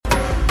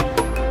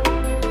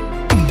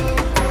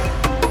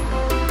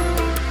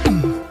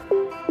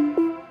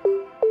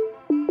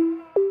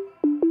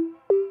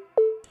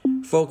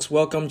folks.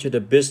 Welcome to the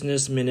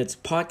Business Minutes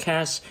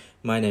podcast.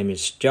 My name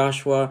is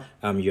Joshua.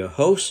 I'm your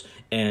host,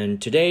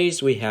 and today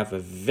we have a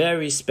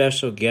very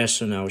special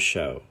guest on our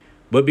show.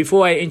 But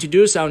before I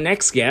introduce our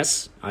next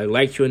guest, I'd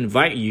like to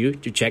invite you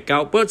to check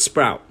out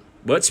Buzzsprout.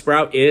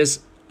 Buzzsprout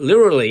is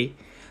literally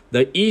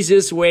the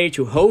easiest way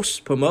to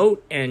host,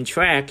 promote, and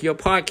track your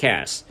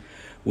podcast.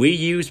 We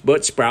use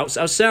Buzzsprout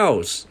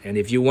ourselves, and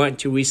if you want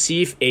to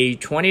receive a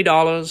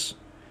 $20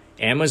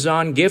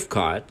 Amazon gift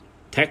card,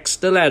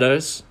 text the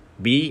letters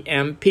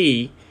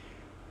BMP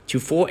to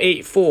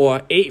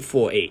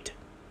 484848.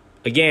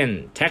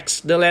 Again,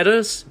 text the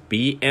letters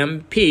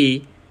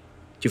BMP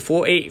to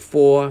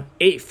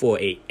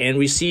 484848 and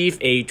receive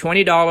a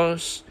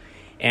 $20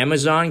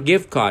 Amazon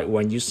gift card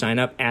when you sign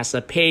up as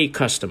a paid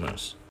customer.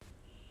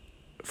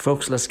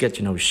 Folks, let's get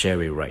to know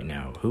Sherry right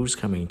now, who's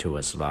coming to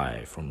us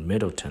live from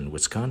Middleton,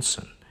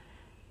 Wisconsin.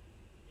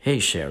 Hey,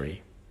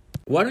 Sherry.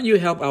 Why don't you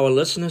help our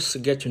listeners to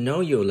get to know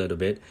you a little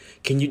bit?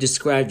 Can you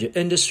describe your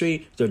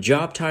industry, your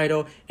job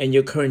title, and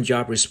your current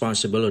job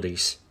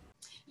responsibilities?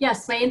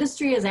 Yes, my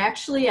industry is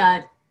actually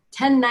a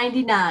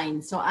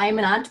 1099. So I'm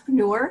an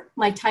entrepreneur.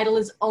 My title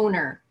is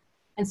owner.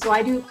 And so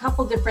I do a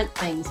couple different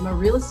things. I'm a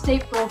real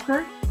estate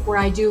broker where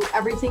I do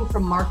everything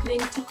from marketing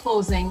to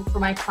closing for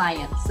my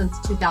clients since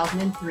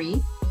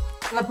 2003.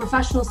 I'm a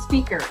professional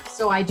speaker.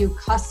 So I do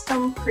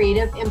custom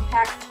creative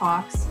impact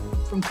talks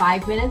from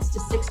 5 minutes to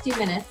 60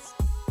 minutes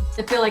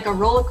to feel like a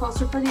roller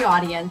coaster for the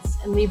audience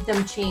and leave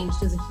them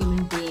changed as a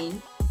human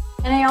being.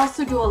 And I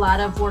also do a lot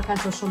of work on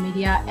social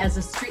media as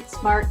a street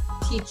smart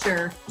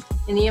teacher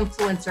in the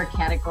influencer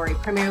category,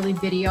 primarily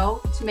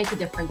video, to make a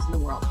difference in the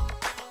world.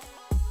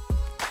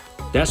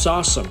 That's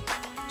awesome.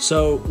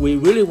 So we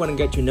really want to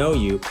get to know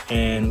you,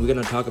 and we're going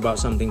to talk about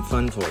something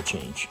fun for a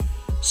change.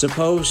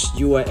 Suppose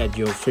you are at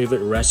your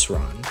favorite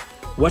restaurant.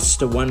 What's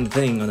the one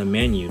thing on the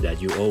menu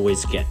that you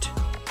always get?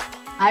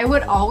 I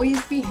would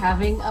always be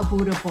having a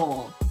Buddha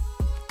bowl.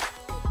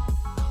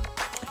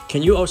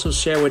 Can you also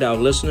share with our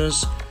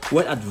listeners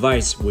what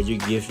advice would you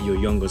give your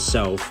younger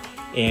self,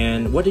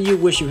 and what do you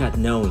wish you had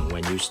known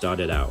when you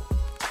started out?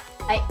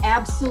 I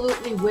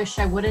absolutely wish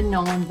I would have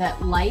known that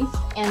life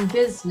and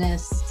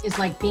business is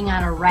like being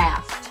on a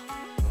raft.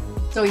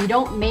 So you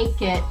don't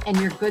make it and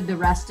you're good the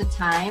rest of the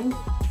time.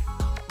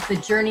 The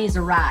journey's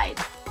a ride.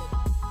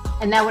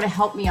 And that would have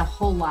helped me a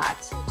whole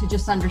lot to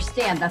just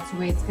understand that's the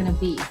way it's going to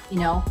be. You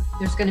know,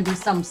 there's going to be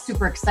some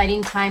super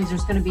exciting times.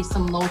 There's going to be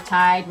some low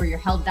tide where you're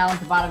held down at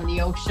the bottom of the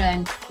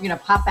ocean. You're going to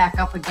pop back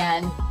up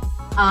again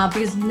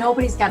because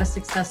nobody's got a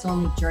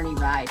success-only journey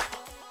ride.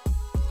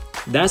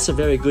 That's a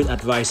very good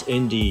advice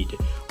indeed.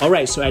 All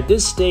right, so at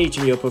this stage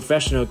in your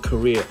professional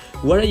career,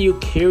 what are you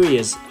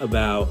curious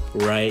about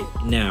right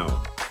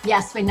now?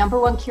 Yes, my number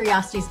one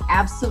curiosity is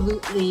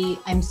absolutely,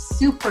 I'm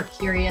super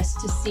curious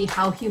to see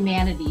how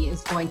humanity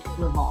is going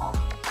to evolve.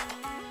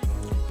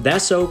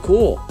 That's so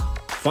cool.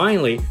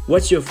 Finally,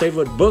 what's your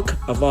favorite book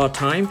of all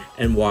time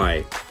and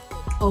why?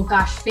 Oh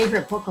gosh,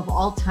 favorite book of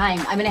all time.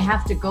 I'm going to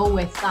have to go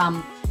with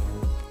The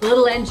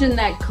Little Engine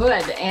That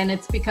Could, and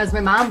it's because my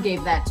mom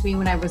gave that to me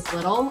when I was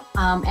little,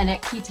 and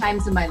at key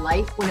times in my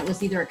life when it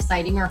was either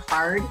exciting or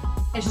hard.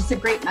 It's just a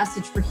great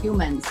message for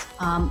humans.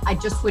 I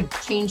just would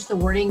change the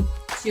wording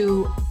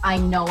to I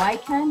know I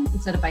can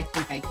instead of I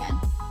think I can.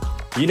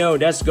 You know,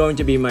 that's going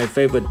to be my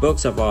favorite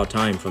books of all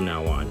time from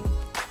now on.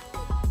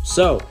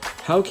 So,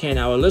 how can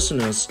our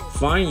listeners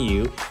find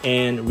you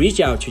and reach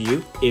out to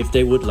you if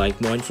they would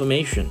like more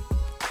information?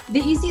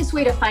 The easiest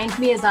way to find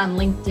me is on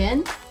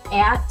LinkedIn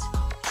at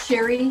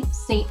Sherry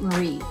St.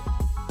 Marie.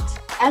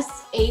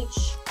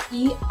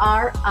 SherryStmarie.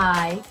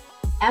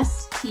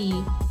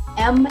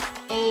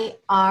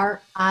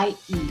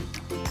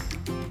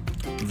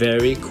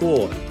 Very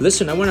cool.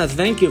 Listen, I want to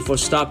thank you for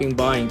stopping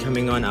by and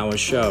coming on our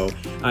show.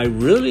 I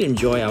really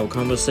enjoy our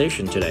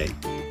conversation today.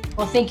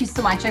 Well, thank you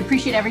so much. I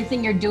appreciate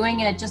everything you're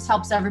doing, and it just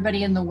helps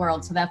everybody in the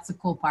world. So that's the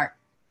cool part.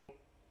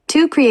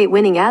 To create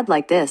winning ad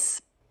like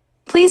this,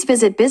 please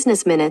visit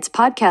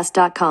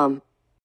businessminutespodcast.com.